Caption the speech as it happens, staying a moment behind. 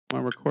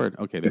Want to record?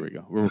 Okay, there we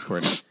go. We're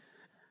recording.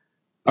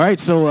 All right,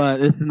 so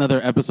this is another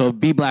episode.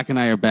 B Black and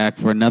I are back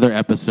for another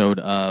episode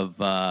of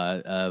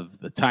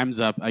the Time's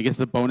Up. I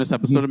guess a bonus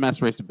episode of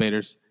Master Race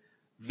Debaters.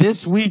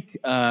 This week,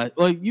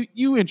 well,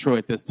 you intro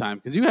it this time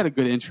because you had a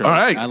good intro. All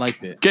right, I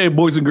liked it. Okay,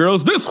 boys and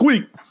girls, this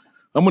week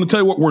I'm going to tell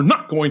you what we're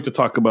not going to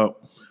talk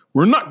about.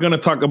 We're not going to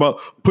talk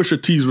about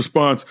Pusha T's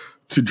response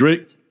to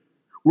Drake.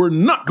 We're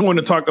not going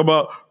to talk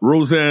about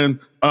Roseanne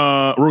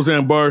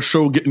Barr's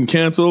show getting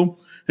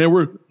canceled. And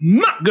we're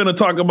not going to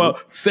talk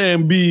about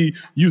Sam Bee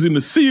using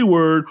the C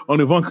word on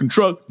Ivanka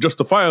Trump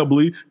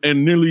justifiably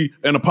and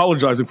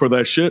apologizing for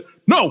that shit.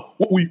 No,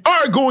 what we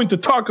are going to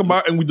talk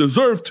about, and we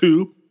deserve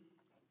to,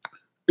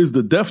 is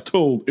the death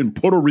toll in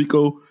Puerto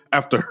Rico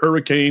after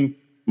Hurricane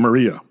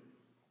Maria.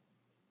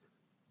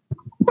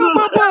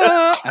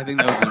 I think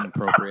that was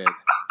inappropriate.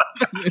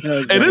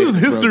 And this is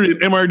History at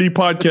MRD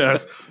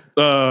podcast.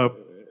 The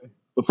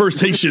first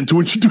Haitian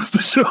to introduce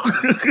the show.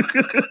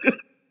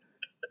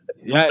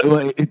 Yeah,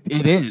 well, it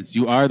is.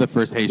 You are the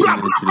first Haitian to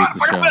introduce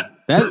the show.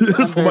 I'm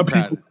very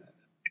proud.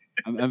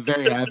 I'm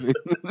very happy.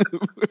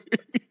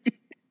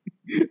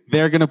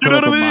 They're going to put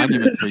up a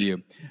monument for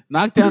you.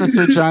 Knock down a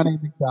Sir Johnny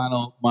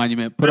McDonald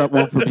monument. Put up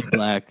one for B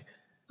Black.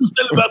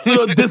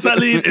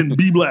 Desaline and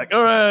B Black.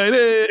 All right.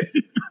 Hey.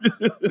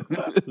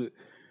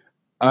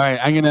 All right.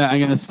 I'm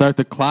gonna start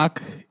the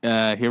clock.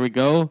 Here we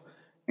go,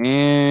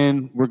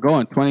 and we're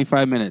going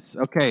 25 minutes.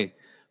 Okay.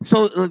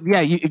 So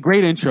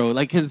great intro.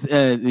 Like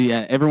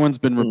everyone's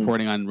been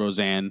reporting on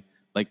Roseanne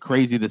like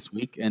crazy this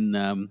week, and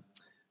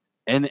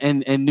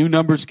new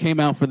numbers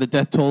came out for the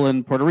death toll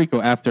in Puerto Rico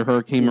after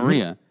Hurricane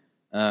Maria.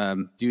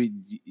 You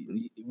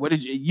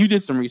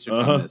did some research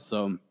on this?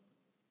 So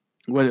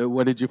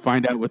what did you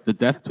find out with the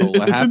death toll?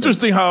 What happened?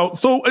 Interesting how.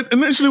 So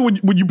initially,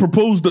 when you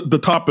proposed the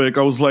topic,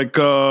 I was like,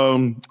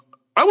 I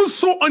was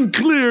so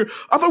unclear.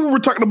 I thought we were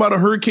talking about a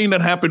hurricane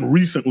that happened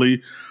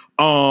recently.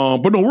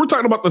 But no, we're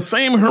talking about the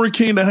same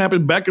hurricane that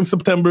happened back in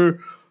September,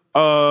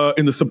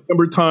 in the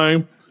September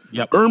time.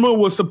 Yep. Irma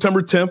was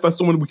September 10th. That's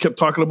the one we kept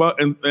talking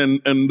about. And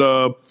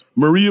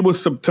Maria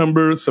was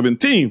September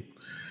 17th.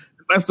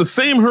 That's the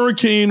same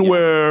hurricane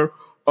where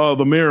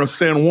the mayor of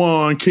San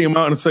Juan came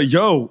out and said,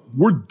 yo,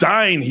 we're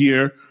dying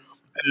here.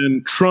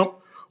 And Trump,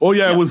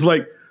 it was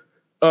like,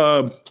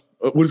 what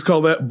is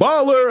called that?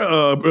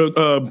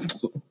 Baller,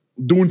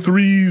 doing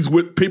threes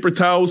with paper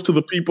towels to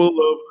the people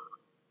of,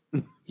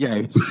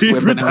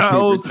 paper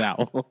towels.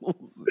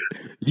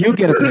 You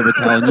get a paper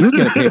towel, and you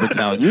get a paper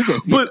towel.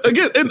 But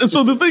again, and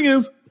so the thing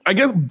is, I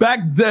guess back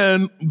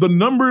then, the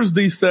numbers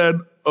they said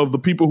of the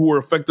people who were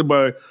affected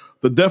by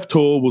the death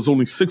toll was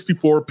only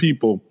 64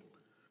 people.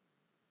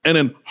 And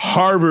then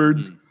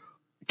Harvard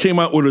came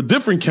out with a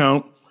different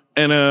count.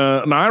 And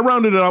now I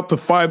rounded it out to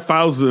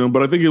 5,000,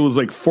 but I think it was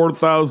like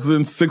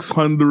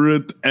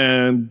 4,600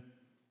 and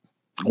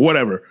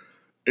whatever.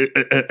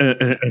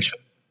 And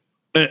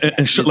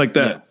shit like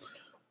that. Yeah.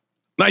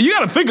 Now, you got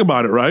to think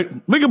about it, right?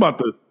 Think about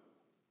this.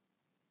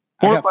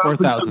 I got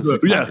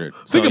 4,600. Yeah.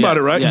 Think about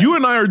it, right? Yeah. You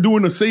and I are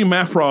doing the same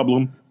math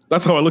problem.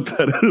 That's how I looked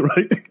at it,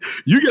 right?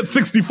 You get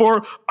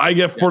 64, I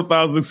get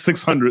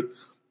 4,600.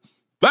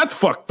 That's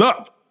fucked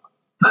up.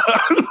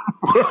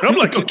 I'm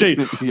like, okay,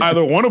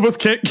 either one of us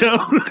can't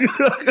count.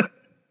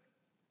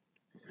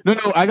 No,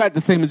 I got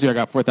the same as you. I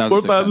got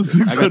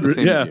 4,600. I got the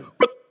same as you.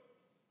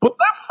 But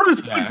that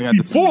first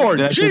 64,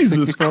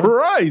 Jesus 64?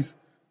 Christ.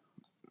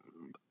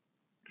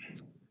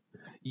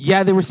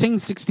 Yeah, they were saying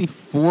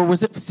 64.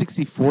 Was it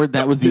 64?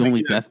 That was the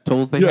only death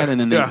tolls they had,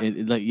 and then that's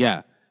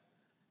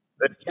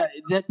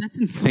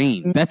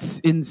insane. That's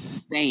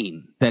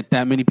insane that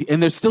many people,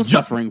 and they're still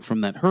suffering from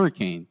that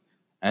hurricane.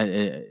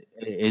 And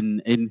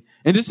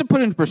just to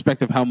put into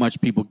perspective, how much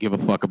people give a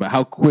fuck about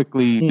how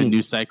quickly the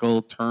news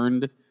cycle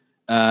turned,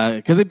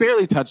 because they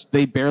barely touched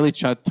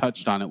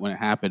on it when it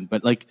happened.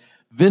 But like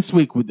this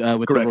week with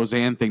the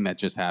Roseanne thing that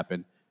just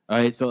happened. All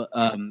right, so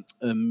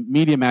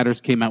Media Matters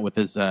came out with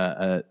these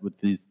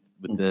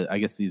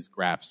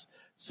graphs.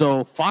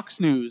 So Fox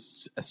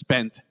News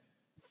spent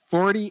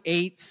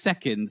 48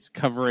 seconds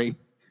covering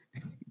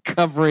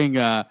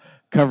the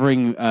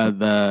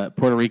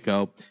Puerto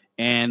Rico,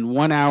 and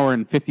 1 hour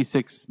and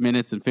 56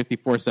 minutes and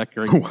 54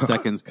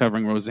 seconds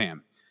covering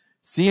Roseanne.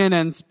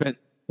 CNN spent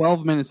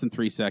 12 minutes and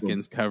 3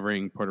 seconds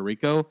covering Puerto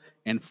Rico,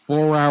 and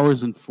 4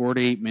 hours and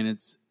 48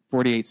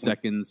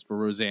 seconds for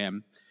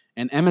Roseanne.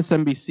 And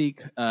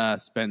MSNBC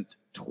spent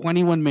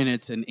 21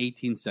 minutes and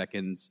 18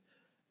 seconds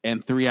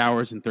and 3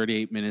 hours and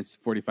 38 minutes,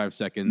 45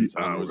 seconds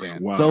on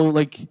Roseanne. Wow. So,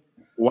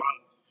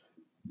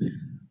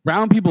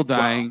 brown people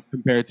dying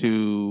compared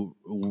to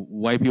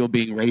white people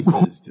being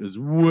racist is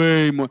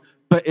way more.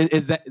 But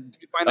is that, do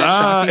you find that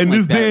shocking? In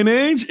this day and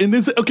age?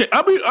 Okay,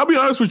 I'll be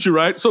honest with you,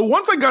 right? So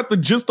once I got the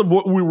gist of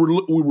what we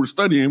were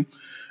studying,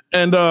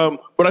 and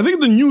but I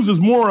think the news is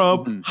more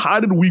of how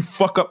did we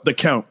fuck up the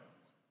count?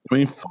 I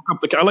mean, fuck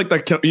up the count. I like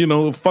that count,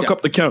 fuck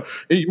up the count.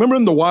 Hey, you remember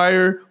in The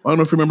Wire? I don't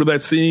know if you remember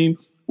that scene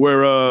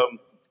where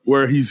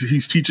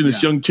he's teaching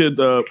this young kid,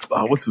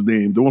 what's his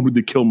name? The one who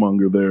did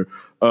Killmonger there.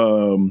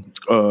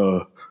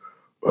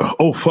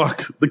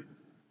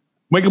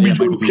 Michael B.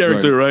 Jordan's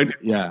character, right?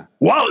 Yeah.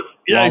 Wallace.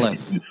 Yeah.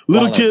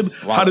 Little kid,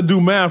 how to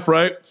do math,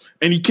 right?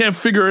 And he can't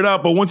figure it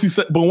out. But once he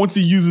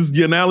uses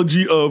the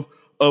analogy of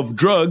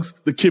drugs,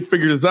 the kid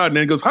figures it out. And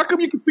then he goes, how come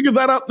you can figure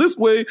that out this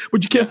way,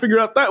 but you can't figure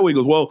it out that way? He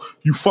goes, well,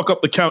 you fuck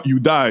up the count, you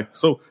die.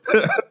 So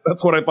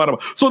that's what I thought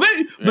about. So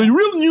the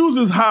real news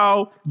is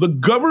how the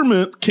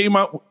government came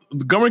out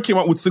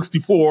with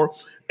 64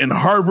 and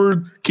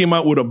Harvard came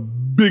out with a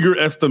bigger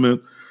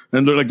estimate.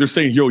 And they're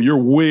saying, yo, you're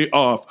way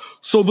off.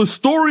 So the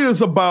story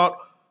is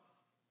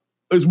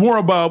more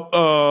about,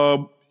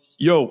 how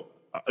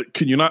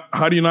do you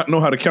not know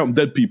how to count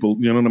dead people?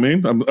 You know what I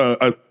mean? I'm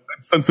as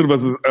sensitive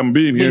as I'm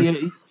being here.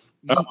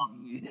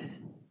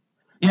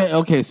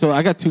 Okay. So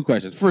I got two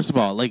questions. First of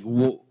all, like,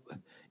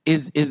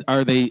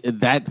 are they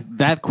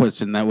that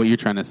question that what you're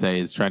trying to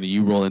say is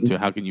you roll into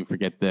how can you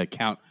forget the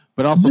count,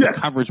 but also the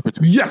coverage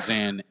between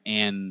Roseanne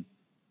and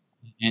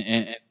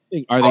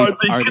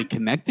are they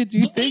connected? Do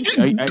you think?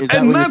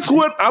 That's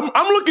what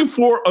I'm looking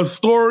for. A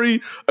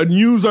story, a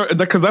news,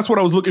 because that's what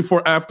I was looking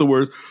for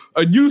afterwards.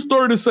 A news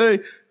story to say,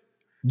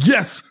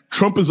 yes,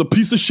 Trump is a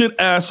piece of shit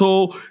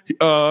asshole.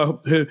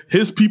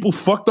 His people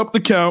fucked up the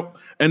count,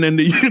 and then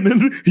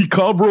he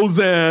called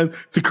Roseanne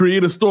to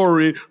create a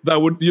story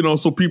that would,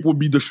 so people would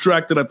be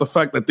distracted at the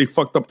fact that they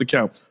fucked up the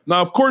count.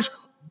 Now, of course,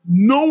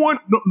 no one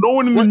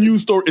in the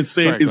news story is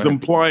saying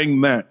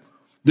implying that.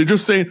 They're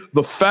just saying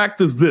the fact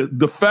is this.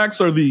 The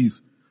facts are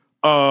these.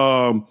 We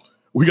got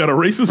a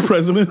racist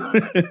president.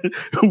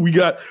 we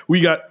got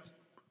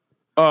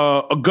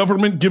a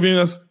government giving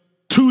us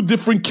two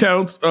different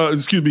counts.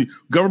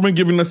 Government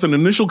giving us an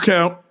initial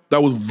count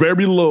that was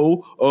very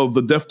low of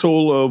the death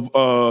toll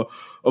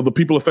of the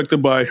people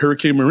affected by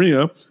Hurricane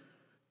Maria,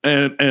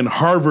 and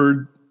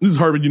Harvard. This is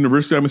Harvard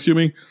University, I'm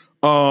assuming,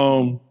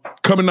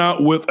 coming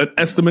out with an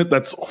estimate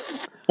that's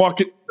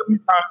fucking 70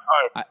 times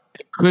higher.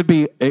 It could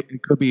be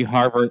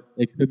Harvard.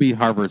 It could be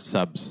Harvard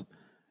subs.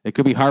 It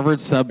could be Harvard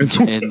subs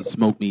and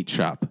smoke meat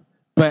shop.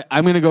 But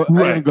I'm gonna go. I'm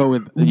gonna go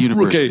with the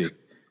university. Okay.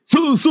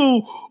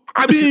 So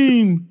I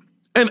mean,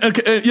 and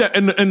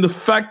the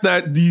fact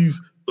that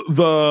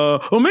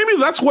maybe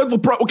that's what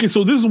okay.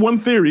 So this is one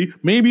theory.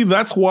 Maybe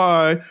that's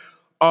why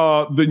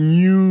the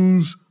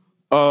news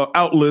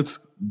outlets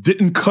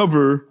didn't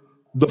cover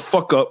the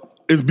fuck up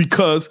is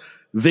because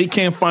they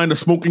can't find a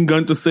smoking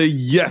gun to say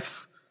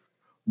yes.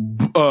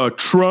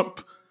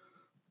 Trump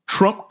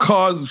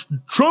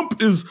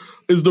is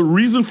the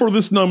reason for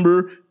this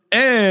number,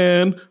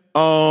 and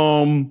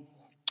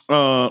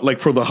like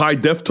for the high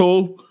death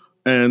toll,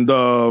 and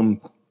the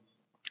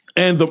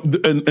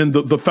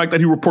fact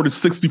that he reported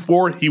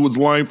 64, he was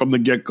lying from the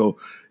get go.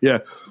 Yeah.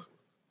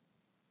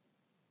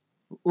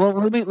 Well,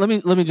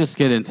 let me just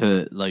get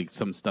into like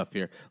some stuff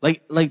here.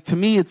 Like to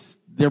me,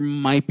 there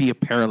might be a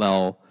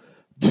parallel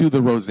to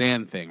the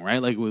Roseanne thing,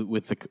 right? Like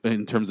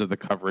in terms of the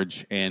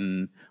coverage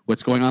and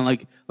what's going on.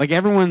 Like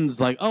everyone's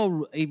like,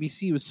 oh,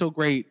 ABC was so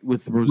great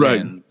with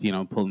Roseanne,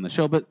 pulling the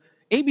show, but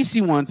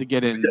ABC wanted to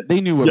get in. They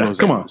knew what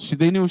Roseanne was.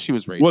 They knew she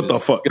was racist. What the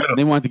fuck?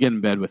 They wanted to get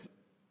in bed with.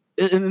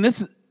 And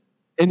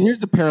here's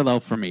the parallel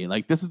for me.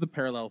 Like this is the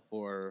parallel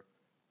for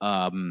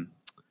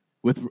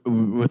with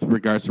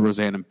regards to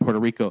Roseanne and Puerto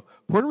Rico.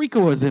 Puerto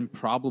Rico was in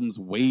problems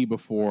way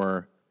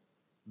before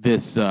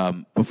this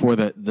before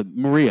the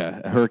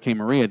Hurricane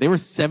Maria. They were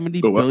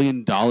 $70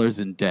 billion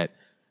in debt.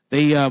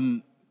 They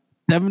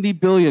 $70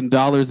 billion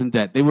in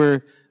debt.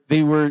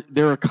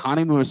 Their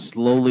economy was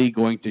slowly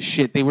going to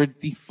shit. They were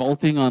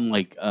defaulting on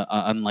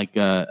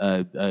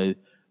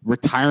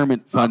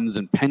retirement funds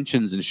and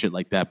pensions and shit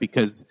like that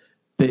because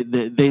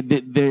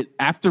they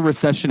after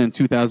recession in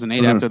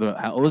 2008, after the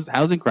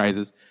housing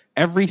crisis,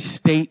 every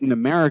state in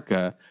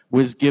America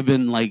was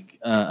given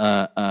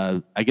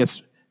I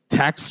guess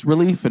tax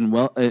relief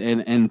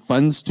and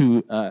funds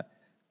to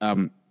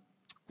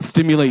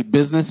stimulate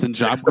business and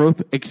job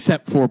growth,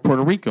 except for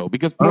Puerto Rico,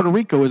 because Puerto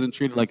Rico isn't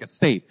treated like a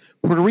state.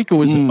 Puerto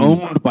Rico is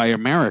owned by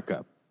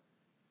America,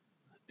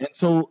 and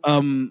so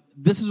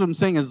this is what I'm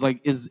saying is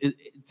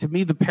to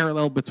me the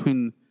parallel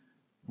between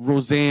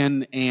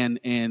Roseanne and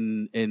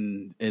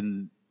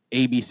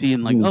ABC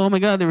and oh my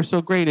god they were so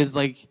great is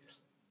I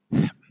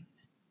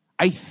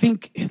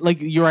think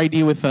your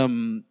idea with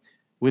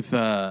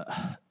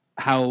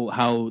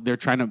how they're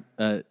trying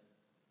to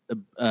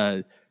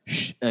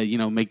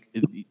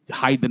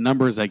hide the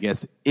numbers, I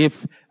guess.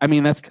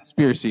 That's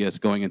conspiracy us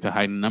going into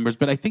hiding numbers,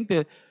 but I think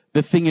that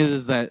the thing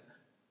is that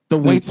the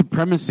white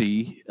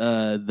supremacy,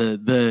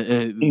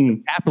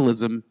 the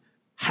capitalism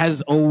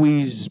has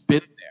always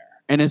been there,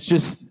 and it's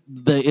just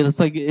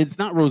it's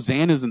not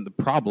Roseanne isn't the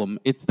problem.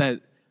 It's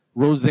that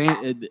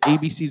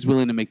ABC is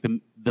willing to make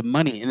the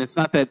money, and it's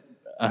not that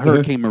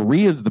Hurricane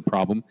Maria is the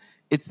problem.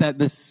 It's that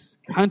this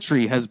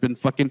country has been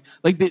fucking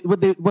what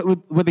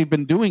they've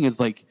been doing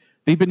is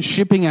they've been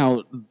shipping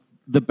out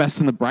the best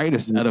and the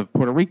brightest out of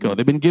Puerto Rico.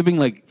 They've been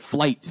giving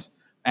flights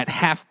at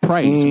half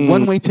price,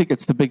 one-way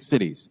tickets to big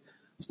cities.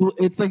 So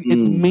it's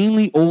it's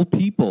mainly old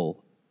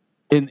people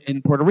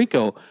in Puerto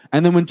Rico.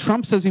 And then when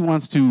Trump says he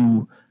wants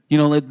to,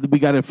 we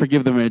got to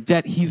forgive them their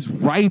debt, he's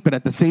right. But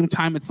at the same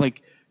time, it's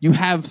you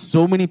have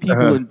so many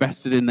people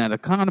invested in that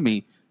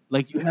economy.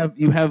 Like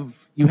you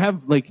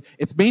have like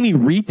it's mainly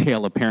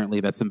retail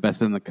apparently that's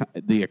invested in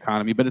the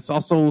economy, but it's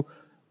also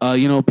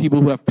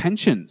people who have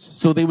pensions,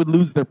 so they would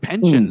lose their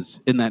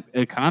pensions in that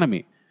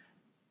economy.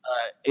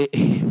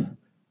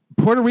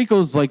 Puerto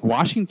Rico's like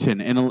Washington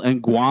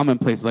and Guam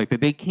and places like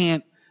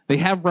that. They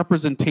have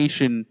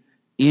representation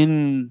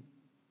in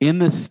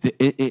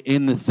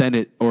the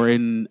Senate or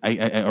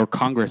or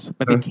Congress,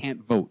 but they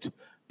can't vote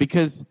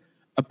because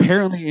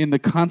apparently in the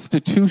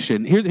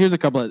Constitution. Here's a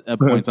couple of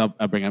points I'll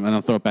bring up and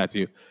I'll throw it back to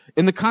you.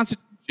 In the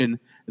Constitution,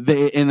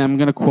 and I'm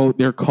going to quote.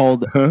 They're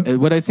called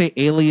what I say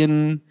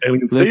alien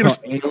status,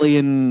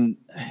 alien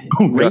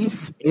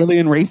race,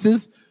 alien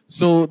races.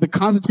 So the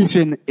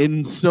Constitution,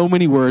 in so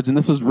many words, and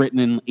this was written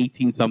in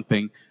 18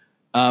 something,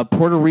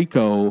 Puerto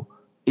Rico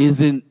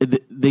isn't.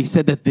 They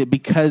said that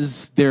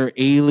because they're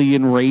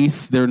alien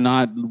race, they're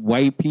not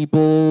white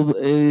people.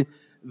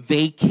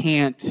 They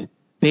can't.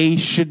 They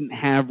shouldn't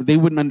have. They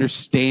wouldn't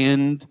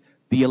understand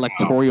the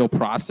electoral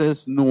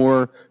process,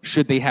 nor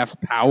should they have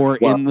power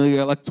in the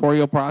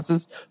electoral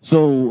process.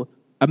 So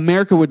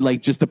America would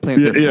like just to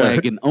plant their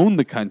flag and own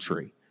the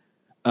country.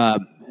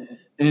 And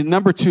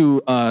number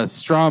two,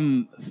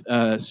 Strom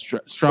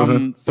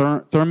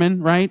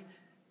Thurmond, right?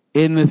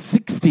 In the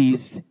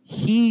 60s,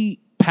 60s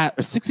or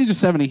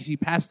 70s, he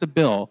passed a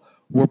bill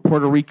where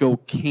Puerto Rico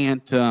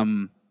can't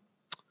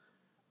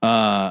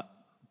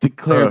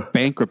declare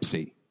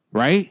bankruptcy,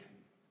 right?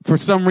 For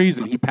some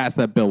reason, he passed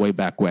that bill way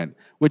back when,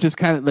 which is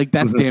kind of like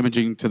that's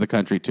damaging to the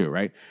country too,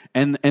 right?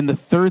 And the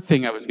third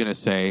thing I was going to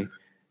say,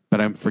 but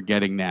I'm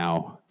forgetting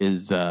now,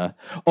 is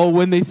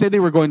when they say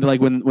they were going to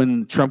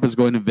when Trump was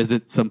going to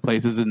visit some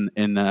places in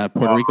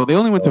Puerto Rico, they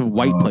only went to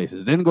white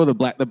places. They didn't go to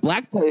the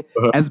black place.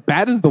 As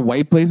bad as the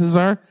white places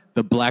are,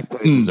 the black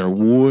places are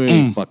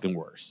way fucking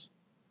worse.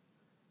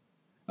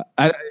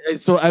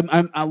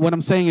 What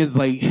I'm saying is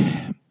like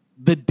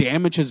the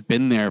damage has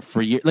been there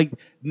for years. Like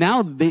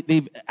now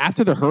they've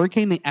after the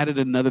hurricane, they added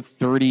another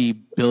 $30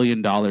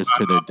 billion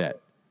to their debt.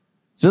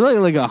 So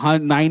like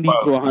 $90 to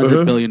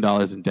 $100 billion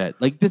in debt.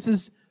 Like this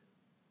is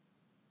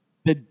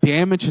the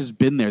damage has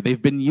been there.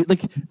 They've been like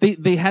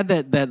they had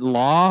that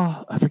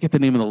law. I forget the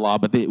name of the law,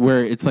 but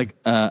where it's like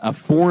a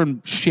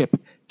foreign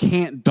ship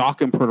can't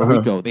dock in Puerto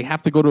Rico. They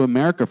have to go to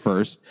America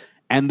first,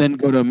 and then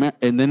go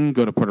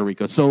to Puerto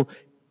Rico. So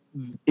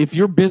if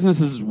your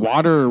business is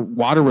water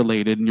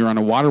related and you're on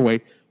a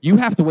waterway, you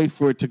have to wait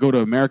for it to go to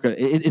America.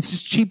 It's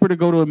just cheaper to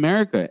go to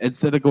America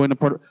instead of going to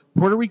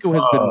Puerto Rico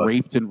has been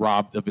raped and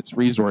robbed of its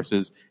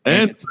resources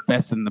and its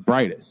best and the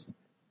brightest.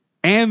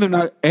 And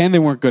they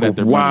weren't good at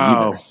their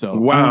money either. So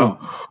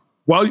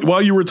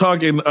while you were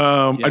talking,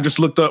 I just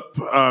looked up.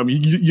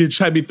 You just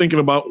had me thinking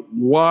about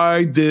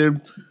why did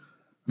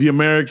the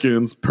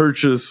Americans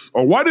purchase,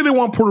 or why did they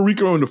want Puerto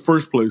Rico in the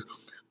first place?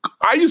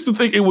 I used to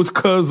think it was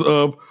because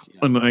of,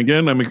 and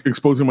again, I'm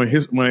exposing my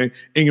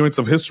ignorance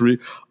of history.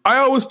 I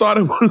always thought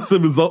it was a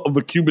result of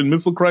the Cuban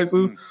Missile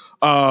Crisis.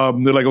 They're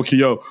like, okay,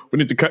 we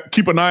need to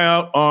keep an eye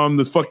out on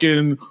this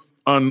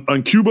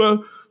on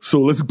Cuba. So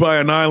let's buy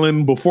an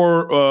island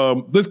before,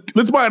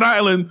 let's buy an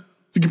island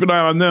to keep an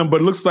eye on them.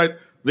 But it looks like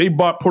they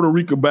bought Puerto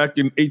Rico back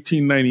in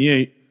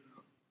 1898.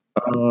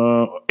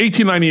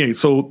 1898.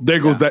 So there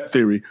goes that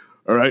theory.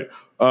 All right.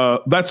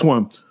 That's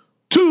one.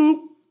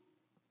 Two,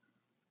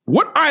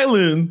 what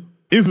island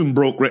isn't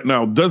broke right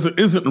now?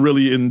 Isn't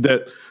really in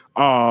debt?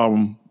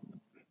 Isn't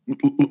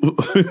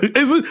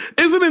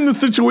in the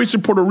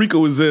situation Puerto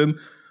Rico is in?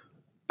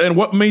 And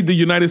what made the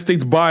United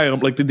States buy them?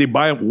 Like, did they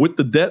buy them with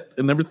the debt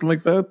and everything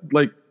like that?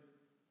 Like,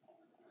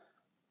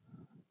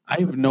 I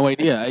have no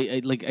idea.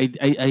 I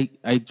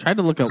tried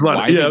to look at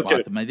why they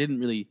bought them. I didn't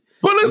really.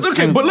 But let's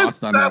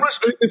establish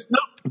it's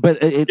not. But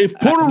if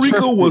Puerto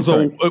Rico was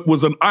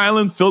an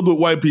island filled with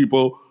white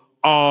people,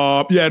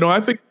 I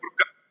think.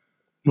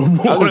 They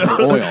would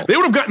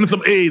have gotten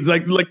some AIDS,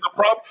 like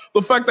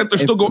the fact that they're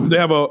still going. They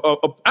have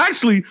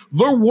actually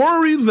they're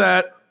worried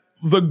that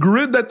the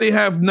grid that they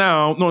have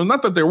now. No,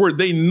 not that they're worried.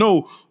 They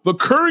know the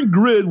current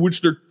grid,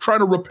 which they're trying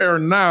to repair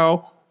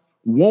now,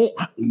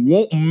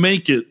 won't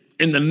make it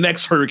in the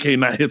next hurricane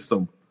that hits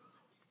them.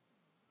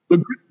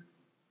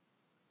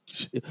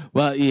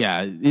 Well,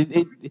 yeah,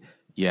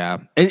 yeah,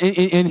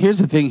 and here's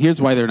the thing.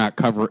 Here's why they're not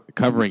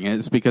covering it.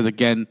 It's because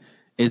again.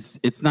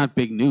 It's not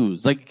big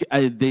news. Like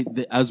I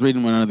was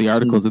reading one of the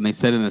articles, and they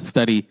said in a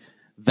study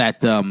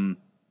that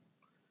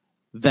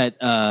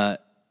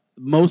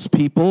most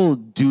people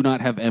do not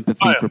have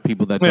empathy for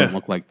people that don't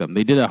look like them.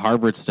 They did a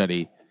Harvard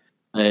study,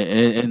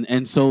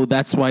 and so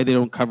that's why they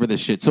don't cover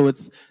this shit. So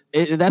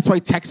that's why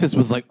Texas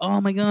was like,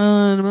 oh my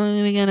god,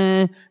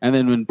 and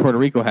then when Puerto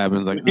Rico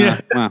happens, like,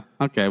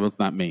 okay, well it's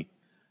not me.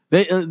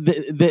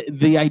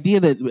 The idea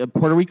that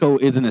Puerto Rico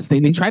isn't a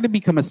state, they tried to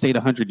become a state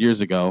 100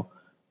 years ago.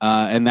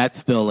 And that's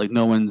still like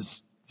no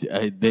one's.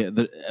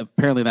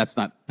 Apparently, that's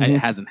not. It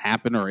hasn't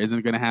happened or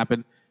isn't going to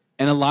happen.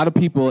 And a lot of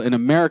people in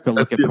America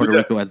look at Puerto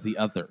Rico as the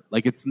other.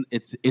 Like it's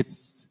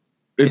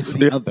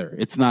the other.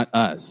 It's not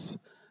us.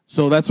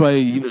 So that's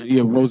why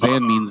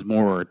Roseanne means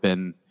more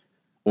than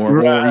or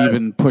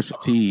even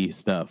Pusha T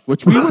stuff,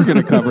 which we were going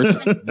to cover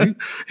too. Right?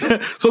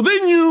 So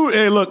then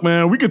hey, look,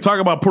 man, we could talk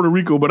about Puerto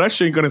Rico, but that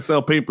shit ain't going to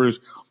sell papers,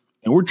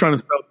 and we're trying to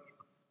sell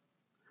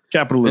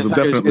capitalism.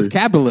 Definitely, it's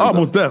capitalism.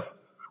 Almost deaf.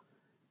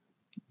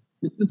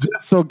 This is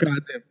so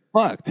goddamn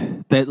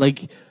fucked that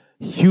like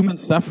human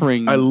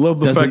suffering. I love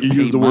the fact you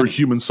use the word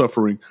human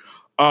suffering.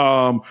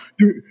 You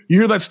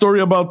hear that story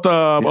about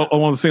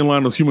along the same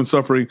line as human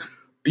suffering.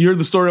 You heard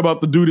the story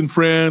about the dude in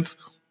France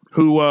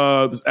who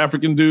this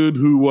African dude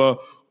who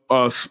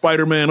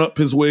Spider-Man up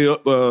his way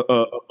up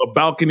a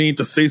balcony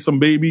to save some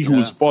baby who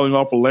was falling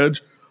off a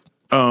ledge.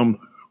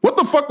 What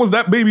the fuck was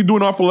that baby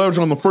doing off a ledge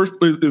on the first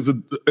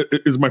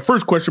is my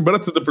first question, but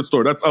that's a different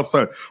story. That's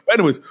outside. But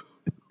anyways,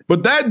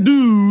 but that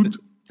dude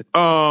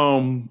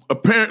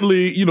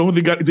apparently,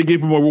 they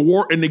gave him a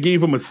reward and they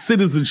gave him a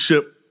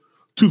citizenship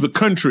to the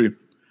country.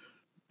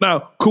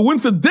 Now,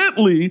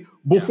 coincidentally,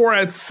 before I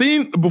had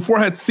seen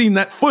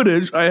that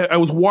footage, I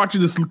was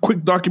watching this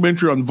quick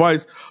documentary on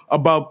Vice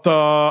about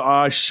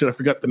I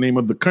forgot the name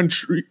of the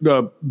country,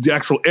 the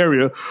actual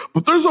area,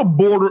 but there's a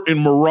border in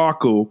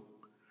Morocco,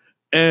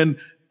 and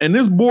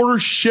this border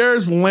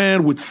shares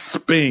land with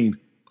Spain.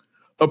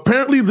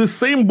 Apparently, this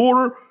same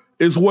border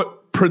is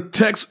what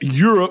protects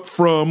Europe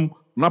from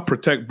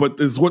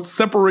is what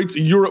separates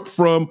Europe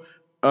from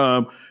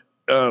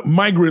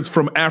migrants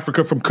from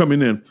Africa from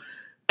coming in.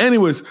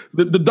 Anyways,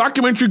 the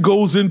documentary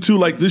goes into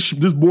like this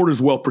border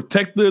is well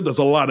protected. There's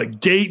a lot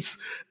of gates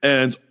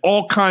and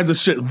all kinds of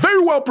shit.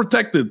 Very well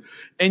protected.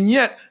 And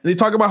yet they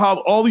talk about how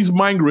all these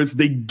migrants,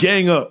 they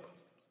gang up,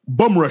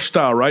 bum rush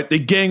style, right? They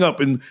gang up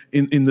in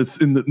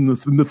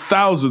the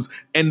thousands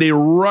and they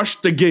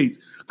rush the gate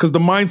because the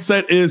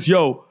mindset is,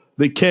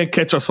 they can't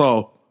catch us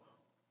all.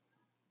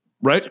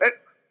 Right?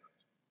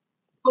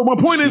 So my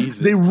point is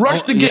they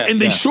rush the gate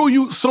and they show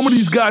you some of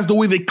these guys, the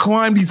way they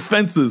climb these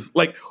fences,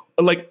 like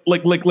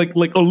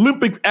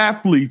Olympic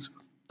athletes.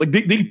 Like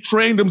they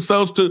train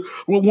themselves to.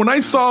 When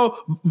I saw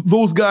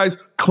those guys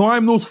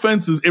climb those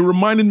fences, it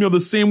reminded me of the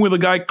same way the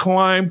guy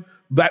climbed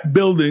that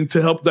building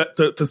to help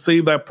to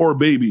save that poor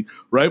baby.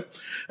 Right.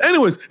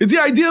 Anyways, it's the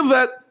idea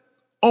that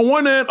on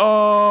one end,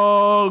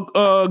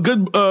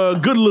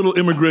 good little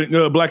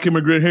immigrant, black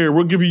immigrant here,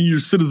 we're giving you your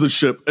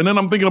citizenship, and then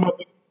I'm thinking about.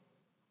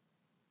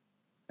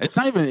 It's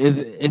not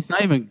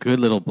even good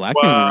little black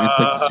immigrant. It's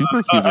like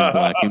superhuman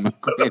black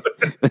immigrant.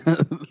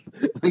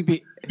 Like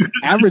the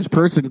average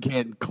person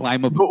can't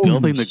climb up a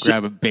building to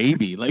grab a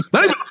baby. Like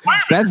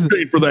that's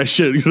great for that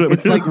shit. You know what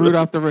it's like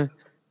Rudolph the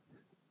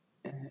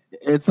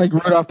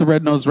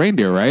Red-Nosed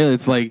Reindeer, right?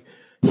 It's like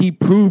he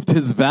proved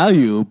his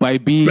value by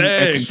being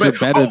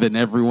better than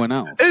everyone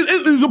else.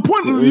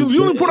 The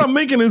only point I'm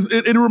making is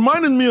it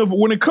reminded me of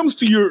when it comes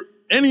to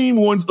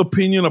anyone's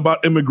opinion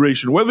about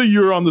immigration, whether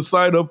you're on the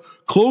side of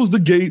close the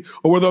gate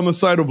or whether on the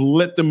side of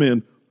let them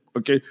in.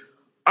 Okay.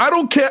 I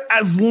don't care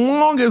as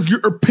long as your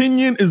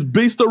opinion is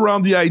based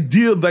around the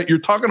idea that you're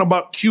talking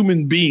about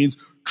human beings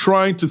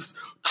trying to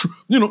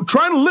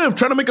live,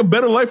 trying to make a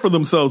better life for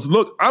themselves.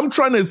 Look, I'm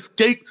trying to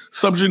escape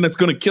something that's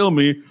going to kill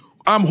me.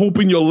 I'm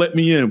hoping you'll let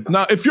me in.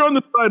 Now, if you're on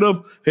the side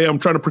of, hey, I'm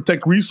trying to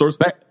protect resource,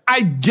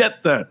 I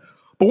get that.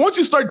 But once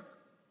you start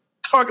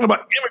talking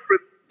about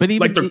immigrants,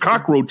 like they're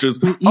cockroaches.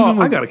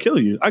 I gotta kill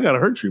you. I gotta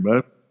hurt you,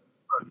 man.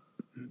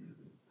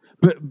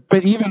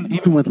 But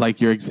even with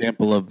like your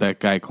example of that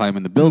guy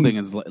climbing the building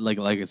is like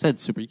I said,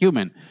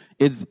 superhuman.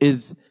 That's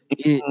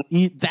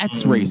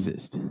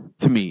racist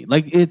to me.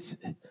 Like it's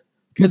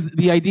because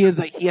the idea is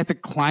like he had to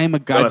climb a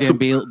goddamn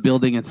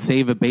building and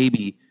save a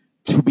baby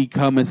to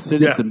become a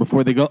citizen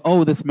before they go,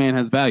 oh, this man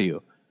has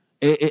value.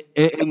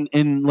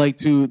 And like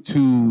to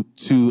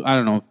I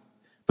don't know.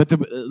 But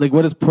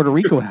what does Puerto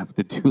Rico have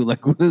to do?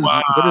 Like, what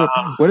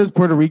does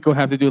Puerto Rico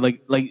have to do?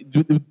 Like,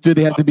 do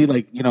they have to be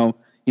like,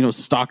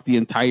 stock the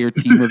entire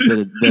team of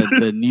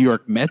the New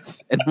York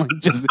Mets and like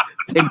just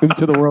take them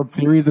to the World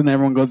Series and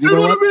everyone goes, you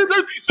know what?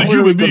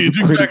 Puerto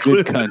Rico's a pretty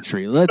good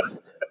country.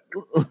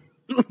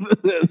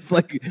 It's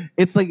like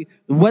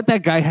what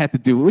that guy had to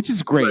do, which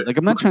is great. Like,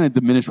 I'm not trying to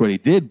diminish what he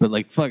did, but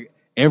like, fuck.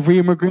 Every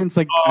immigrant's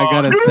like, I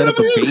gotta set up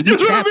a baby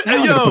trap.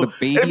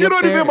 If you know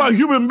anything about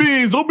human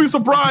beings, don't be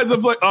surprised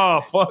if like,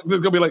 oh fuck, there's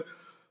gonna be like,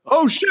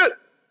 oh shit.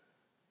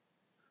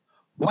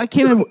 Why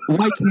can't an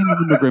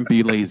immigrant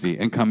be lazy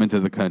and come into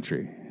the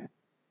country?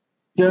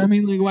 You know what I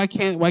mean? Like,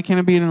 why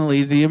can't it be a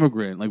lazy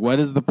immigrant? Like, what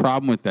is the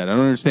problem with that? I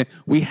don't understand.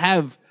 We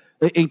have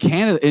in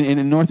Canada,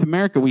 in North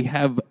America, we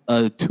have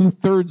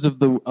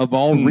 2/3 of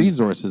all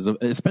resources,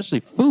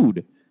 especially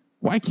food.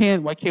 Why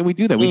can't we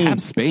do that? We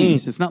have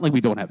space. It's not like we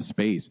don't have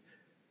space.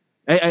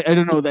 I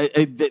don't know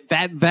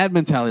that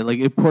mentality. Like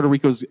if Puerto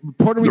Rico has to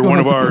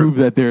prove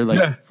that they're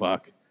like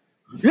fuck.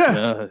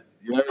 They're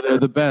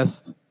the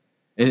best.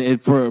 And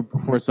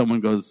before someone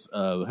goes,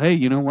 hey,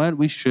 you know what?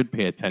 We should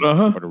pay attention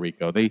to Puerto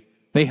Rico.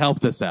 They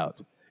helped us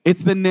out.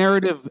 It's the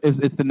narrative.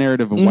 It's the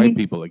narrative of white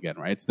people again,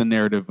 right? It's the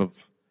narrative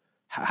of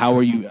how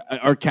are you?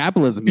 Our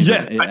capitalism.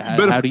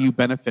 How do you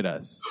benefit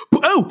us? You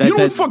know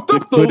what's fucked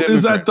up though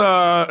is that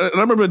and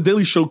I remember a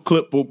Daily Show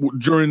clip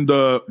during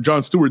the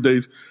Jon Stewart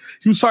days.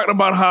 He was talking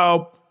about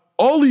how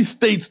all these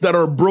states that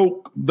are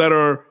broke, that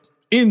are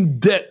in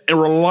debt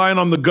and relying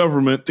on the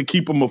government to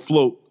keep them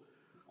afloat.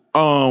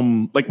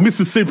 Like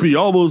Mississippi,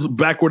 all those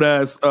backward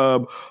ass,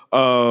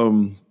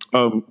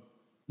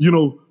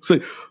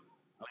 say,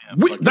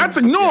 that's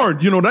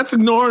ignored. That's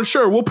ignored.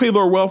 Sure, we'll pay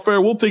their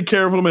welfare, we'll take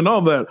care of them and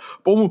all that.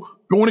 But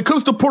when it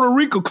comes to Puerto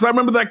Rico, because I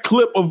remember that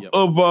clip of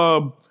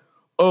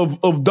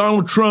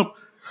Donald Trump.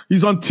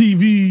 He's on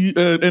TV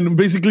and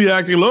basically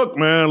acting,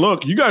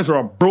 look, you guys are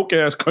a broke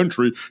ass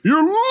country.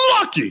 You're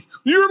lucky.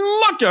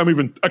 I'm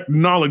even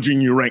acknowledging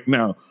you right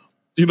now.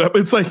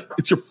 It's like,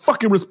 it's your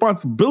fucking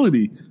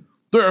responsibility.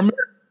 They're American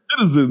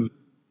citizens.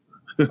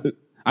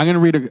 I'm gonna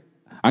read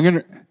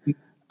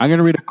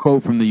a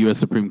quote from the U.S.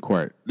 Supreme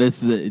Court.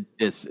 In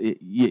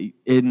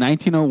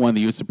 1901,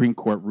 the U.S. Supreme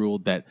Court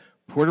ruled that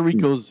Puerto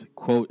Rico's,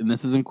 quote, and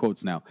this is in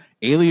quotes now,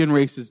 alien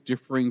races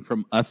differing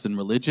from us in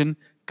religion,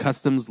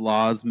 customs,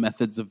 laws,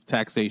 methods of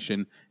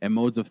taxation, and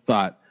modes of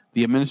thought,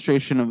 the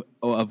administration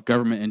of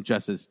government and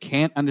justice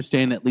can't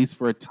understand, at least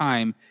for a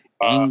time,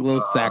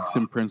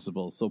 Anglo-Saxon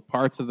principles. So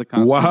parts of the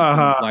Constitution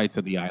apply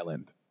to the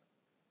island.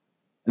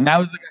 And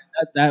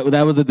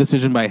that was a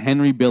decision by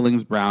Henry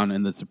Billings Brown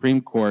in the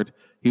Supreme Court.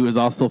 He was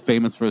also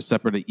famous for a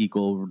separate and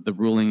equal, the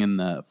ruling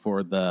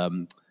for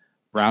the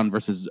Brown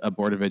versus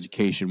Board of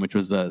Education, which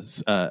was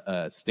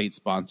a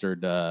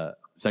state-sponsored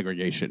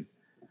segregation.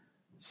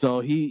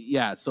 So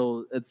a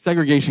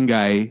segregation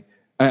guy,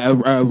 a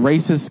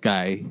racist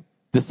guy,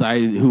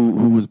 decided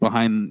who was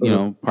behind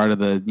part of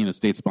the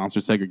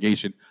state-sponsored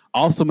segregation,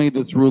 also made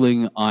this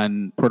ruling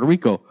on Puerto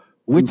Rico,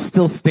 which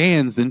still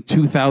stands in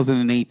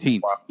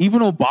 2018. Wow.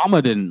 Even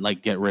Obama didn't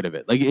get rid of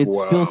it. It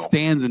still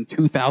stands in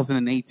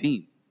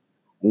 2018.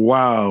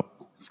 Wow,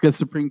 it's a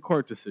Supreme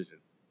Court decision.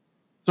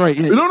 Sorry,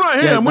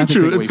 I'm with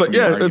you. It's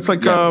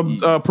like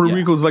Puerto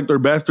Rico's like their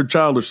bastard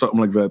child or something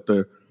like that.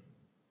 There.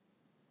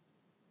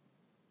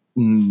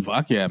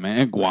 Fuck yeah, man.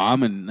 And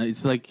Guam, and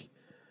it's like,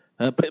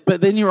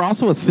 but then you're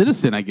also a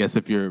citizen, I guess.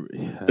 If you're,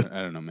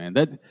 I don't know, man.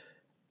 That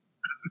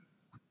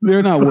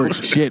they're not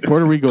worth shit.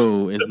 Puerto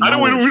Rico is. We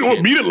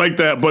don't mean it like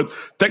that, but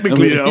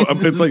technically,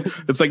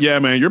 it's like, yeah,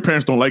 man. Your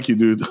parents don't like you,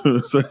 dude.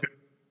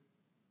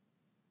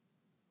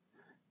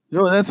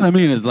 No, that's what I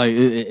mean. Is like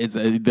it's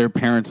their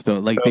parents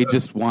don't like. They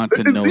just want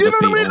to know. Is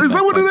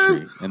that what it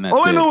is?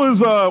 All I know is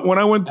when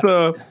I went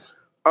to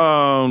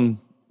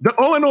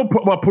all I know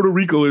about Puerto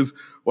Rico is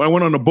when I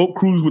went on a boat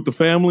cruise with the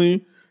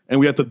family,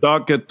 and we had to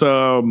dock at it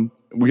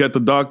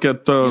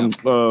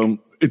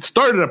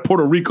started at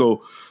Puerto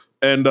Rico,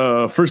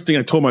 and first thing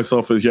I told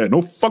myself is,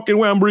 no fucking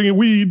way I'm bringing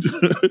weed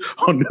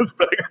on this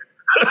bag.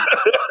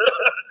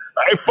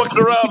 I ain't fucking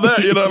around that,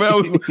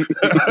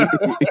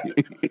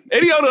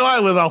 any other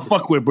island I'll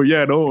fuck with, but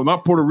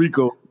not Puerto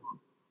Rico.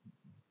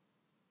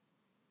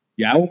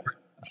 Yeah,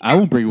 I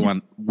won't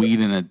bring weed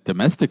in a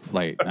domestic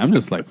flight. I'm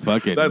just like,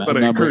 fuck it. That's not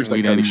encourage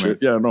that kind of shit.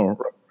 Yeah, no.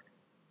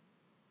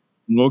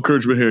 No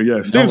encouragement here.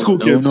 Yeah, stay in school,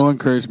 kids. No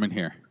encouragement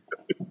here.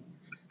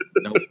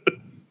 Nope.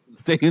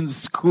 Stay in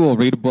school.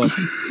 Read a book.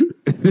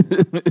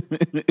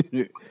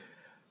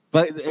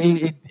 But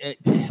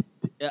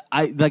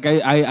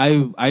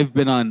I've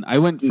been on. I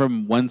went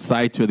from one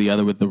side to the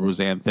other with the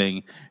Roseanne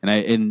thing,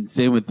 and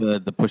same with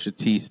the Pusha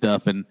T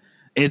stuff, and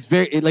it's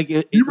very like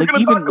I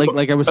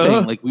was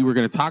saying, we were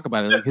going to talk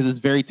about it because it's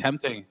very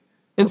tempting.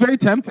 It's very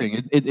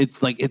tempting.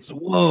 It's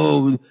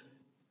whoa,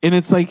 and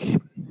it's like,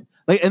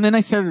 and then I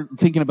started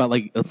thinking about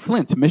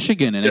Flint,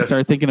 Michigan, and I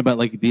started thinking about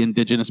the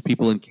indigenous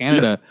people in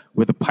Canada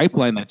with a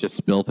pipeline that just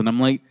spilled, and I'm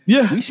like,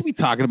 we should be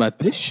talking about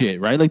this shit,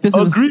 right? This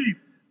is agreed.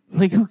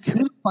 Who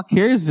the fuck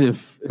cares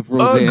if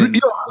Roseanne?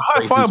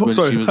 High five,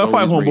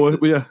 homeboy.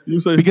 Yeah,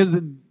 you say because.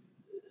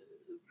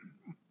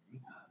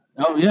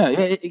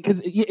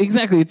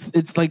 Exactly.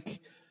 It's like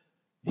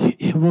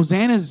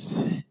Roseanne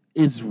is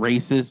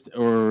racist,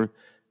 or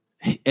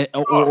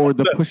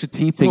the Pusha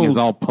T thing is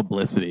all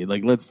publicity.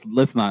 Let's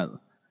not.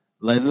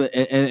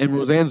 And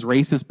Roseanne's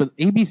racist, but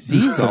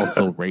ABC is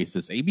also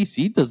racist.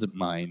 ABC doesn't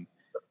mind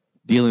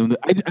dealing with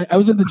it. I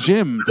was at the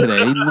gym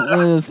today.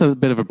 It's a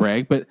bit of a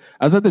brag, but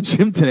I was at the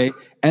gym today,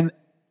 and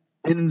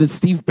the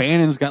Steve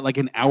Bannon's got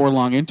an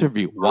hour-long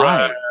interview.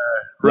 Why?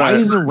 Why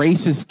is a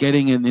racist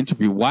getting an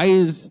interview? Why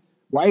is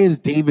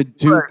David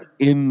Duke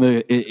in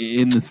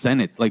the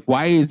Senate?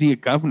 Why is he a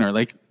governor?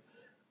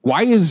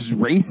 Why is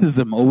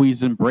racism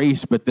always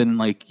embraced, but then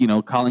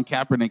Colin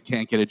Kaepernick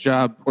can't get a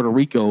job, Puerto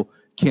Rico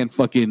can't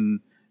fucking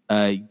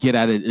get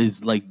at it?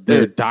 Is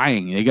they're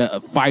dying. They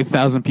got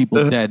 5,000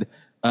 people dead.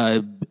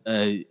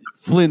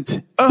 Flint,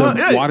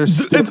 water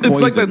still poison.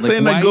 It's like that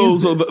saying that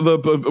goes,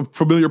 the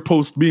familiar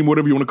post meme,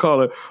 whatever you want to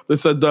call it. They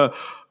said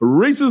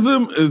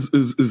racism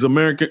is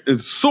American,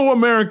 is so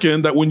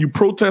American that when you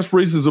protest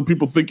racism,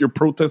 people think you're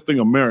protesting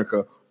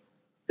America.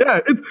 Yeah,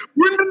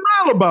 we're in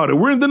denial about it.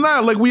 We're in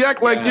denial. We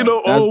act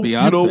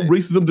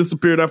racism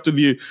disappeared after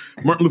the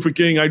Martin Luther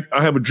King I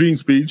Have a Dream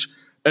speech.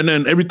 And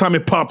then every time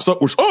it pops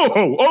up, we're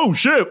oh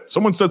shit,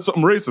 someone said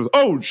something racist.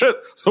 Oh shit,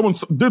 someone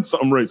did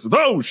something racist.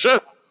 Oh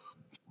shit.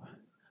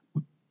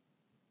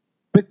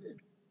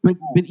 But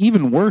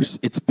even worse,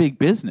 it's big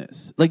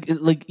business. Like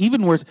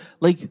even worse.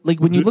 Like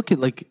when you look at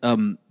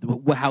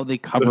how they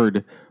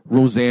covered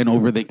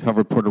Roseanne they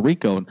covered Puerto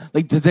Rico. And,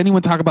 like, does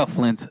anyone talk about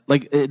Flint?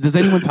 Like, does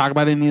anyone talk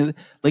about any of it?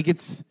 Like,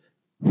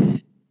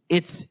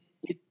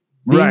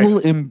 they will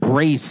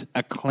embrace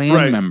a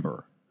Klan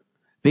member.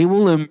 They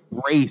will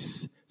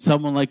embrace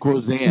someone like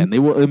Roseanne. They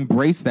will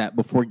embrace that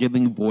before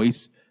giving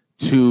voice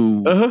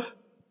to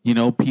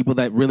people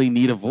that really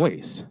need a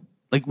voice.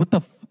 Like, what the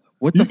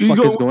fuck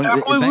is going on?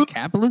 Is that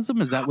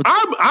capitalism? Is that what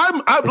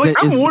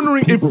I'm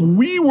wondering if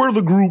we were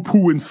the group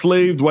who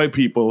enslaved white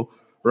people,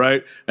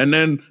 right? And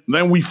then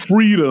we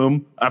freed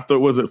them after,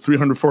 was it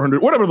 300,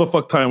 400, whatever the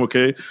fuck time,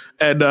 okay?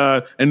 And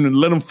then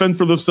let them fend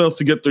for themselves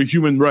to get their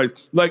human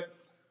rights. Like,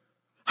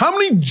 how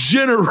many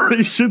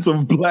generations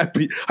of black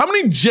people, how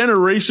many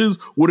generations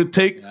would it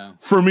take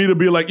for me to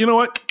be like, you know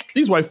what?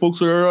 These white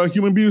folks are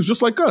human beings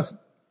just like us.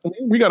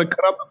 We got to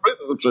cut out this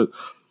racism shit.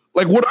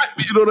 Like, you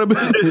know what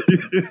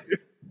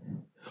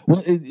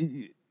I mean?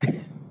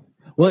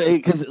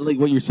 Because like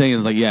what you're saying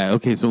is like, yeah,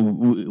 okay, so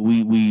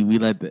we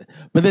let that,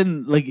 but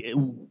then like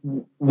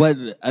what?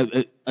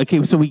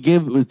 Okay, so we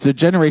give to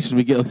generations.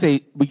 We get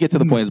say we get to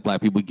the point as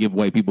black people, we give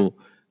white people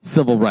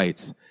civil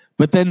rights,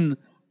 but then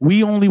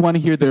we only want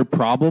to hear their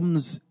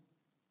problems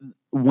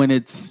when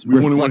it's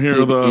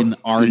reflected in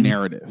our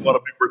narrative. A lot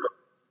of people.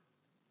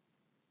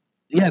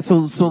 Yeah,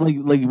 so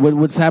like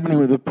what's happening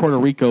with Puerto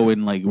Rico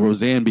and like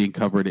Roseanne being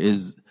covered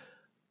is,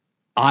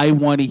 I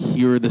want to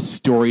hear the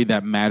story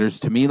that matters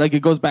to me. Like, it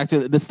goes back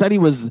to the study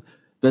was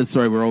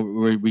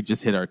we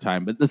just hit our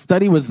time, but the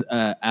study was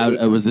out.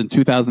 It was in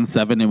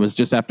 2007. It was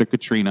just after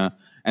Katrina,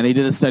 and they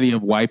did a study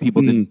of why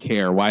people didn't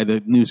care, why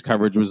the news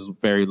coverage was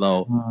very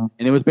low,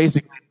 and it was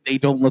basically they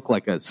don't look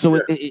like us.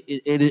 So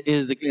it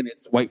is, again,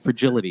 it's white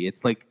fragility.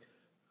 It's like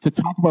to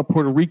talk about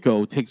Puerto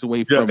Rico takes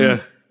away from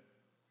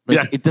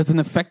it doesn't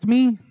affect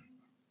me.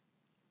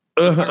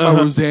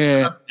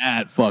 Roseanne,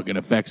 that fucking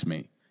affects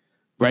me,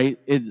 right?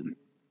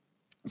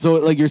 So,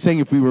 like you're saying,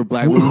 if we were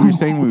black, what were you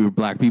saying? We were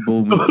black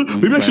people.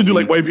 Maybe I should do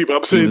like white people.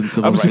 I'm saying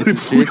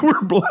if we were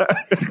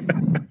black,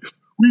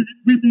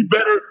 we'd be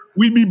better.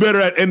 We'd be better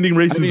at ending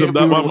racism.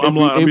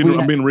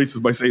 I'm being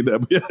racist by saying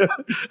that. Yeah.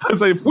 I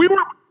say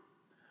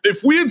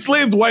if we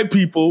enslaved white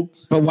people,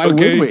 but why would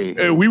we?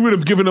 And we would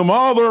have given them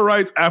all their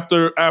rights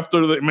after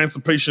the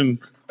emancipation.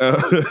 As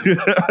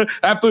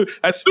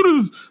soon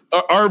as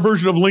our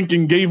version of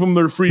Lincoln gave them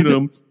their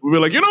freedom, we were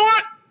like, you know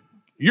what?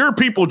 You're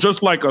people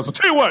just like us. I'll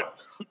tell you what.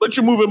 Let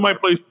you move in my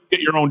place, get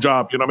your own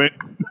job. You know what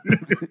I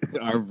mean?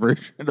 Our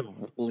version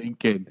of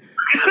Lincoln.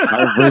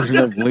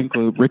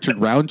 Richard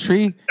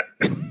Roundtree?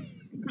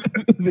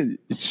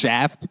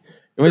 Shaft?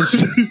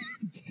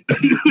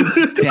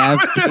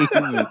 Shaft.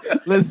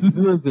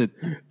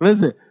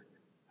 Listen.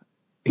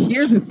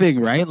 Here's the thing,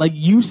 right? Like,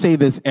 you say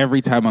this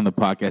every time on the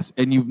podcast,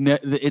 and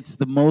it's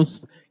the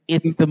most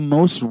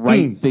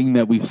right thing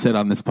that we've said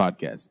on this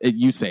podcast. And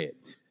you say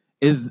it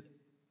is.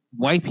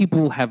 White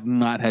people have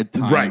not had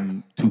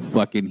time to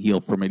fucking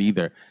heal from it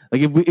either. Like,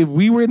 if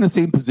we were in the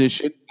same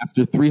position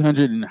after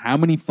 300 and how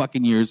many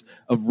fucking years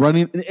of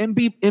running, and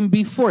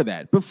before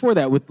that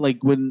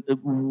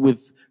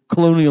with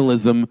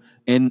colonialism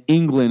and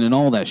England and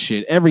all that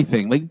shit,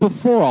 everything, like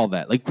before all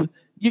that, like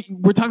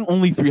we're talking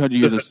only 300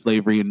 years of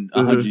slavery and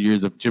 100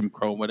 years of Jim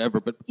Crow,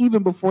 whatever. But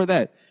even before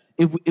that,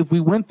 if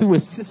we went through a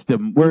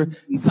system where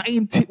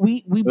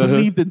we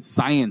believed in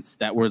science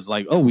that was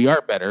like, oh, we are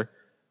better.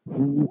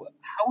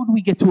 How would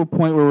we get to a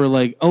point where we're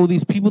like, oh,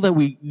 these people that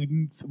we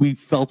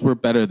felt were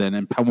better than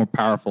and more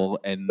powerful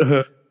and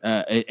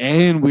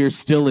we're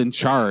still in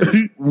charge?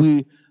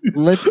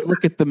 Let's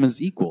look at them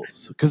as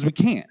equals, because we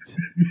can't.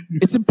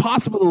 It's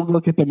impossible to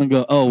look at them and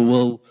go, oh,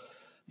 well,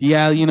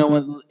 yeah, you know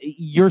what?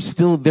 You're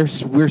still there.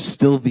 We're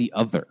still the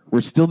other. We're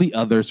still the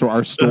other. So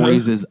our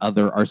stories is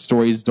other. Our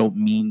stories don't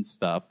mean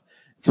stuff.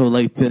 So,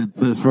 like,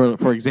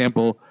 for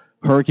example,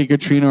 Hurricane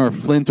Katrina or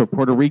Flint or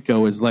Puerto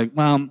Rico is like,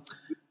 well.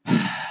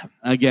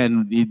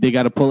 Again, they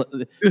got to pull.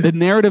 The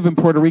narrative in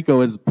Puerto Rico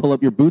is pull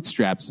up your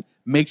bootstraps.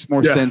 Makes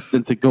more sense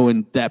than to go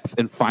in depth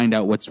and find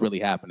out what's really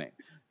happening.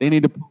 They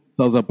need to pull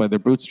themselves up by their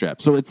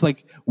bootstraps. So it's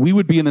like we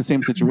would be in the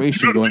same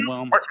situation, going,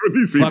 "Well,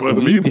 fuck,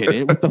 we did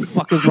it. What the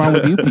fuck is wrong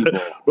with you people?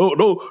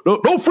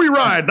 No free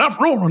ride. Not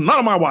on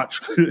my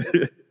watch."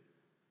 You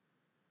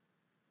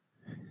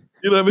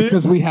know what I mean?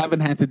 Because we haven't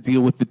had to deal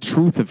with the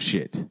truth of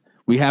shit.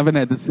 We haven't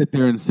had to sit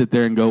there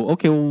and go,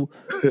 okay, well,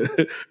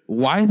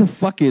 why the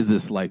fuck is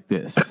this like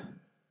this?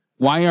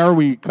 Why are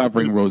we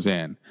covering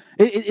Roseanne?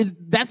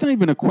 That's not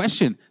even a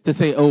question to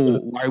say, oh,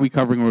 why are we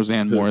covering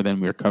Roseanne more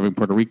than we're covering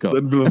Puerto Rico?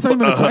 That's not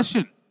even a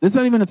question. It's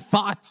not even a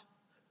thought.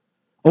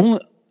 Only,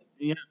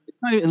 it's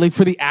not even, like,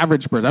 for the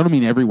average person. I don't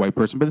mean every white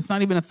person, but it's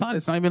not even a thought.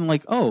 It's not even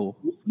like, oh,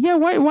 yeah,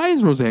 why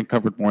is Roseanne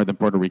covered more than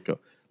Puerto Rico?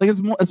 Like,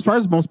 as far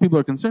as most people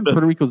are concerned,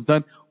 Puerto Rico's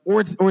done,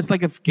 or it's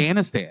like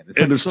Afghanistan. It's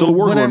and like, there's still a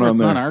war going on it's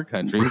there. Not our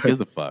country. Who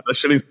gives a fuck? That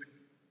shit is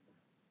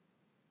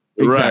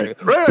exactly.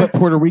 Right. But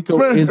Puerto Rico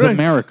is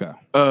America.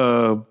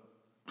 Puerto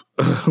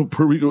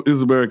Rico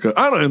is America.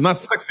 I don't know. It's not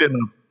sexy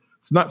enough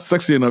It's not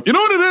sexy enough. You know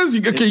what it is?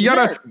 You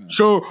gotta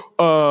show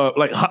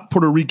like hot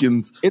Puerto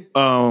Ricans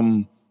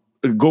going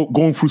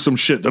through some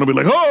shit. That'll be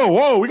like, oh,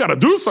 whoa, we gotta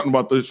do something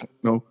about this.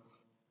 No.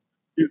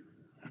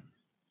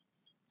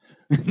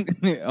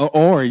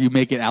 Or you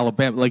make it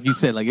Alabama, like you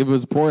said. Like if it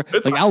was poor,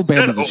 like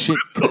Alabama's a shit.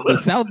 The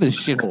South is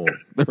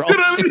shitholes. They're all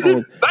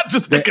shitholes. Not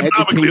just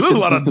economically. There's a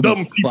lot of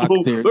dumb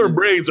people. Their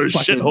brains are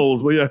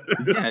shitholes. But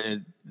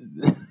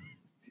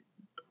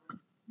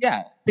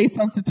yeah, based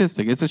on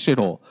statistics, it's a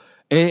shithole.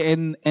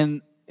 And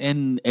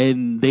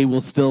they will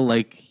still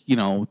do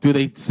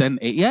they send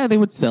aid? Yeah, they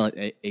would sell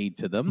aid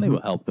to them. They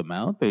will help them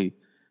out. They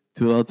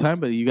do it all the time.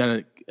 But you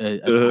got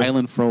an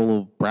island full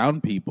of brown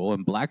people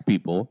and black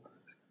people.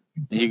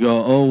 And you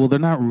go, oh well, they're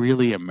not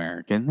really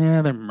American.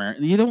 Yeah, they're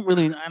American. I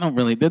don't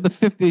really. They're the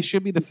 50. They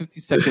should be the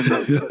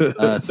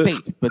 52nd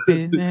state, but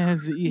we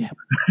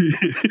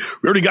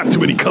already got too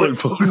many colored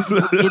folks.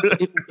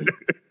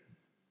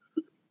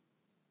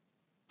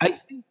 I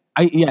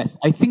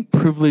think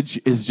privilege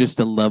is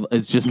just a level.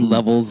 It's just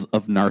levels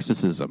of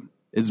narcissism.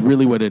 Is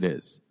really what it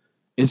is.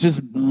 It's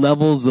just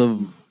levels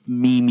of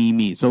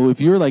me. So if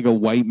you're like a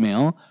white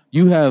male,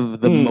 you have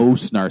the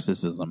most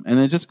narcissism, and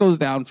it just goes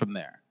down from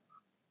there.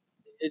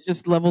 It's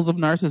just levels of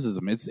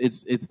narcissism.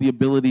 It's the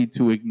ability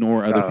to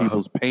ignore other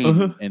people's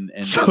pain and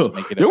just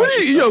make it. We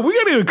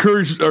got to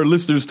encourage our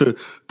listeners to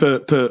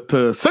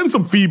send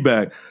some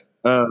feedback.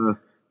 What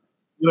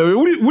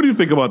do you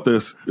think about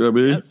this? You know what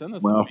I mean? Send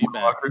us some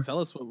feedback. Tell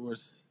us what we're.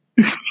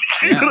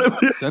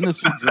 Send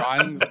us your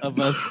drawings of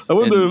us. I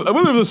wonder if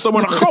there's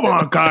someone. Come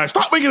on, guys,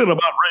 stop making it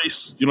about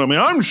race. You know what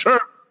I mean? I'm sure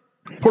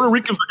Puerto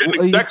Ricans are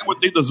getting exactly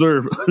what they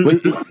deserve.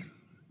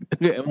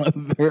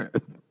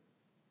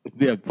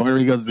 Yeah, Puerto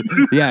Rico's.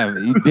 Yeah,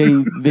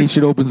 they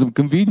should open some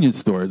convenience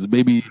stores.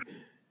 Maybe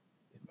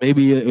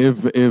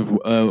if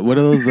what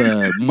are those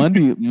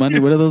money?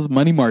 What are those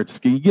money marts?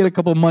 Can you get a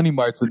couple of money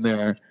marts in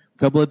there? A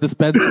couple of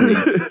dispensaries.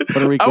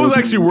 Puerto Rico I was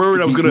actually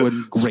worried I was going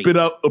to spit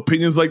out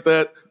opinions like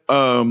that.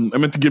 I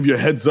meant to give you a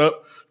heads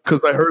up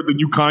because I heard the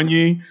new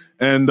Kanye,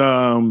 and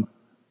I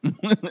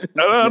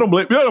don't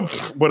blame.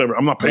 Whatever,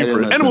 I'm not paying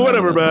for it. Anyway,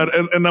 whatever, man.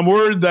 And I'm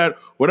worried that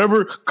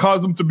whatever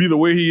caused him to be the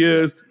way he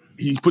is.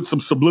 He put some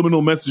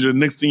subliminal message, and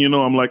next thing you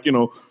know, I'm like,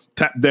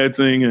 tap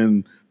dancing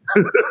and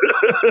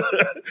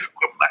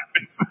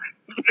blackface.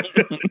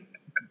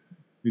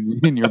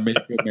 In your Make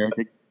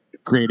America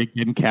Great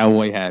Again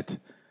cowboy hat.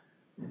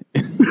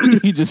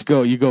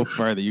 you go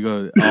further. You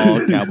go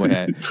all cowboy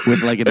hat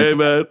with like hey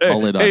man,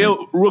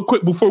 real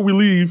quick before we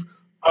leave,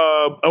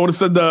 I want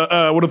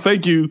to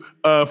thank you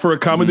for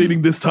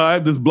accommodating this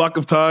block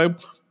of time.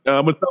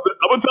 I'm gonna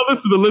tell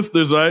this to the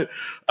listeners, right?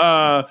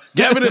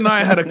 Gavin and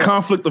I had a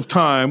conflict of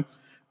time,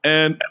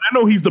 and I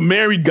know he's the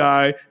married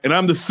guy, and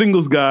I'm the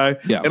singles guy,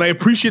 and I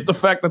appreciate the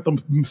fact that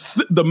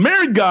the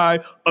married guy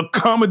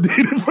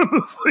accommodated for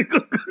the single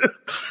guy.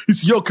 He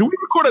said, "Yo, can we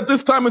record at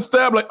this time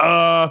instead?" I'm like,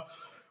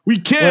 we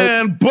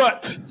can,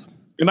 but,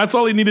 and that's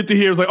all he needed to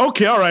hear. Is like,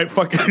 okay, all right,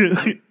 fuck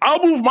it.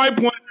 I'll move my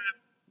point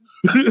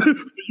so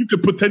you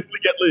could potentially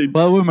get laid.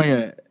 Well, what am I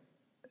gonna?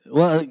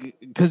 Well,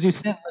 because you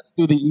said let's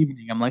do the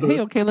evening. I'm like,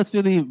 hey, okay, let's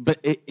do the.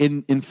 But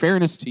in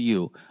fairness to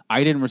you,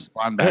 I didn't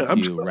respond back to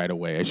you right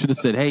away. I should have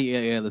said, hey,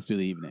 yeah, let's do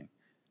the evening.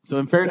 So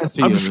in fairness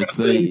to you, it's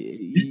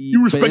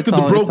you respected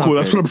the bro code.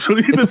 That's what I'm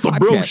telling you. That's some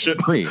bro shit.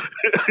 It's free.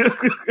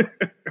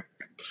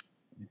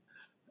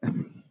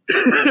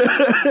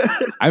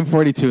 I'm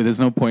 42. There's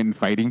no point in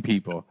fighting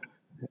people.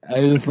 I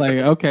was like,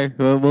 okay,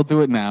 well, we'll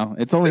do it now.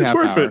 It's only half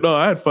worth hour. it. No,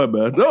 I had fun,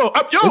 man. No,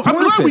 I'm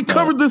glad we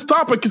covered this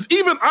topic because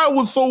even I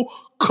was so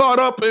caught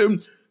up in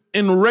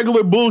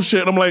regular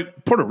bullshit. I'm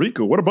like, Puerto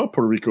Rico. What about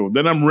Puerto Rico?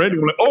 Then I'm ready.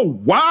 I'm like, oh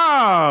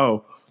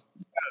wow.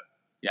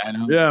 Yeah, I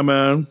know. Yeah,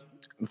 man.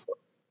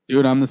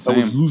 Dude, I'm the same. I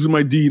was losing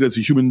my deed as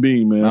a human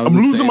being, man. I'm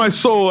losing my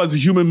soul as a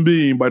human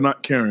being by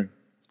not caring.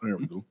 There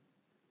we go.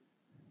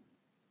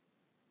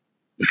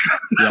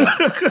 Yeah.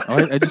 All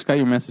right, I just got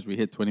your message. We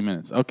hit 20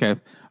 minutes. Okay.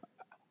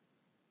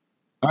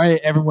 All right,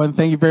 everyone.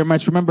 Thank you very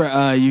much.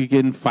 Remember, you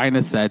can find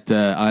us at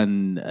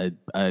on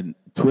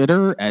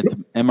Twitter at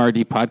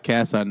MRD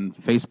Podcast, on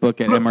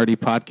Facebook at MRD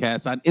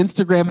Podcast, on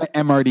Instagram at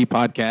MRD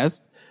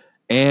Podcast,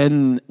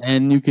 and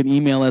you can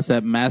email us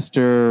at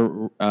master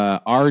RD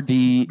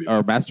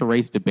or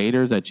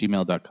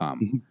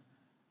masterracedebaters@gmail.com.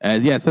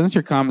 Send us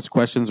your comments,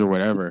 questions, or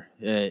whatever.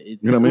 You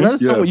know what I mean? Let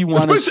us know what you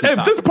want. Especially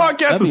if this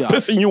podcast is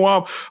pissing you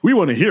off, we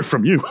want to hear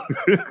from you.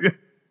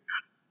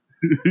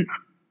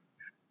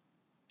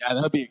 Yeah,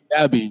 that'd be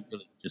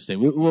really interesting.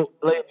 We'll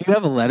if you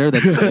have a letter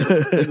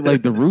that's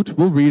like the root,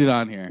 we'll read it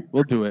on here.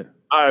 We'll do it.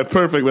 All right,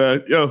 perfect,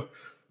 man. Yo.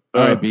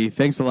 All right, B.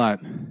 Thanks a lot.